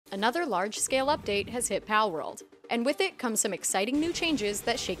Another large-scale update has hit Palworld, and with it comes some exciting new changes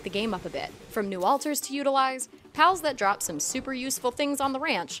that shake the game up a bit. From new altars to utilize, pals that drop some super useful things on the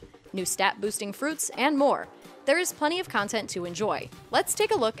ranch, new stat-boosting fruits, and more. There is plenty of content to enjoy. Let's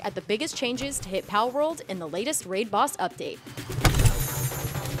take a look at the biggest changes to hit Palworld in the latest Raid Boss update.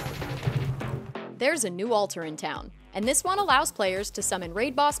 There's a new altar in town, and this one allows players to summon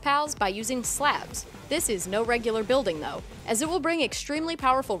Raid Boss pals by using slabs. This is no regular building though, as it will bring extremely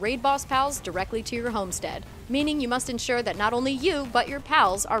powerful Raid Boss pals directly to your homestead, meaning you must ensure that not only you, but your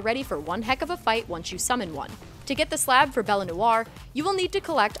pals are ready for one heck of a fight once you summon one. To get the slab for Belle Noire, you will need to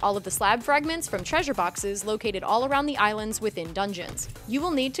collect all of the slab fragments from treasure boxes located all around the islands within dungeons. You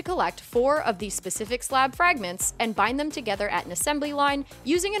will need to collect 4 of these specific slab fragments and bind them together at an assembly line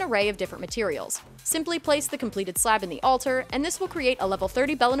using an array of different materials. Simply place the completed slab in the altar, and this will create a level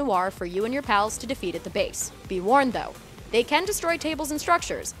 30 Belle Noire for you and your pals to defeat at the base. Be warned though, they can destroy tables and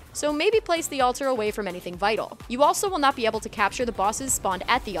structures, so maybe place the altar away from anything vital. You also will not be able to capture the bosses spawned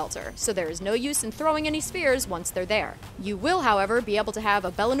at the altar, so there is no use in throwing any spheres once they're there. You will, however, be able to have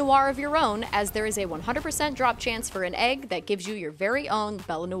a Belle Noire of your own, as there is a 100% drop chance for an egg that gives you your very own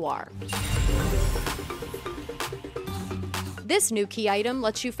Belle Noire. This new key item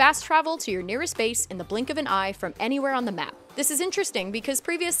lets you fast travel to your nearest base in the blink of an eye from anywhere on the map. This is interesting because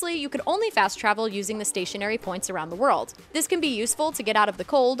previously you could only fast travel using the stationary points around the world. This can be useful to get out of the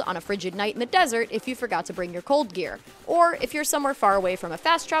cold on a frigid night in the desert if you forgot to bring your cold gear, or if you're somewhere far away from a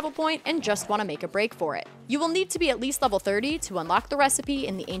fast travel point and just want to make a break for it. You will need to be at least level 30 to unlock the recipe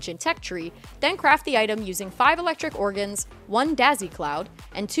in the ancient tech tree, then craft the item using 5 electric organs, 1 Thundercloud,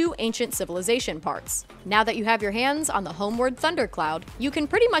 and 2 ancient civilization parts. Now that you have your hands on the Homeward Thundercloud, you can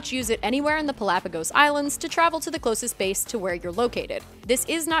pretty much use it anywhere in the Palapagos Islands to travel to the closest base to where you're located. This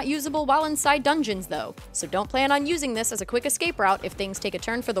is not usable while inside dungeons though, so don't plan on using this as a quick escape route if things take a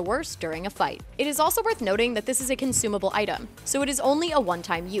turn for the worse during a fight. It is also worth noting that this is a consumable item, so it is only a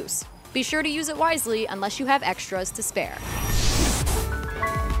one-time use. Be sure to use it wisely unless you have extras to spare.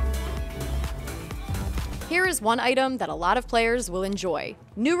 Here is one item that a lot of players will enjoy: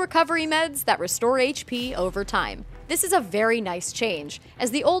 new recovery meds that restore HP over time. This is a very nice change,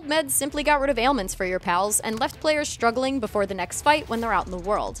 as the old meds simply got rid of ailments for your pals and left players struggling before the next fight when they're out in the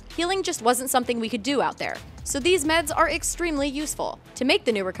world. Healing just wasn't something we could do out there, so these meds are extremely useful. To make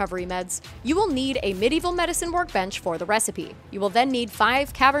the new recovery meds, you will need a medieval medicine workbench for the recipe. You will then need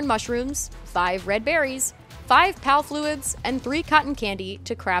 5 cavern mushrooms, 5 red berries, 5 pal fluids, and 3 cotton candy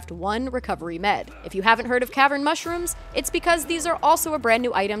to craft 1 recovery med. If you haven't heard of cavern mushrooms, it's because these are also a brand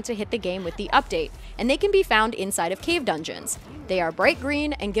new item to hit the game with the update, and they can be found inside of cave dungeons. They are bright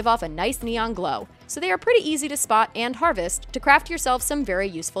green and give off a nice neon glow, so they are pretty easy to spot and harvest to craft yourself some very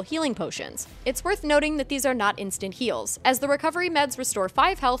useful healing potions. It's worth noting that these are not instant heals, as the recovery meds restore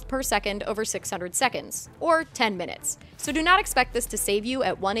 5 health per second over 600 seconds, or 10 minutes, so do not expect this to save you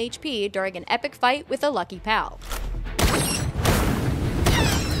at 1 HP during an epic fight with a lucky pal.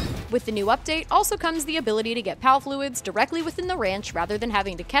 With the new update also comes the ability to get pal fluids directly within the ranch rather than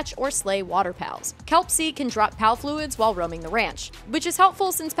having to catch or slay water pals. Kelp Sea can drop pal fluids while roaming the ranch, which is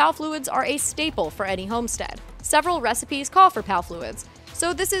helpful since pal fluids are a staple for any homestead. Several recipes call for pal fluids,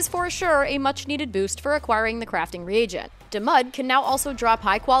 so this is for sure a much needed boost for acquiring the crafting reagent. Mud can now also drop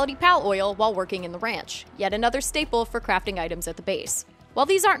high quality pal oil while working in the ranch, yet another staple for crafting items at the base. While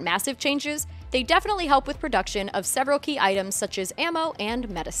these aren't massive changes, they definitely help with production of several key items such as ammo and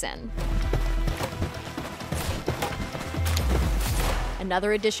medicine.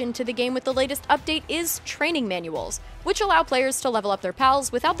 Another addition to the game with the latest update is training manuals, which allow players to level up their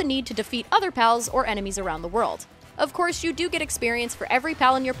pals without the need to defeat other pals or enemies around the world. Of course, you do get experience for every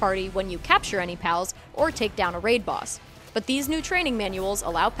pal in your party when you capture any pals or take down a raid boss, but these new training manuals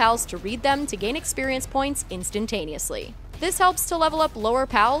allow pals to read them to gain experience points instantaneously. This helps to level up lower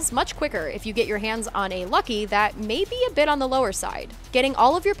pals much quicker if you get your hands on a lucky that may be a bit on the lower side. Getting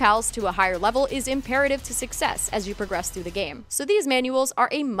all of your pals to a higher level is imperative to success as you progress through the game, so these manuals are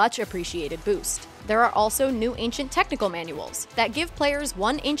a much appreciated boost. There are also new ancient technical manuals that give players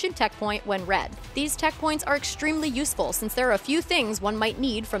 1 ancient tech point when read. These tech points are extremely useful since there are a few things one might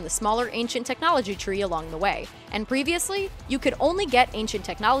need from the smaller ancient technology tree along the way, and previously, you could only get ancient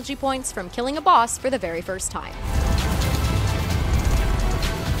technology points from killing a boss for the very first time.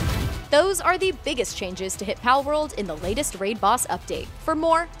 Those are the biggest changes to hit Palworld in the latest Raid Boss update. For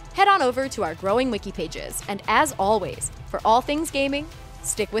more, head on over to our growing wiki pages, and as always, for all things gaming,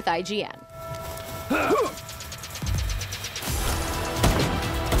 stick with IGN.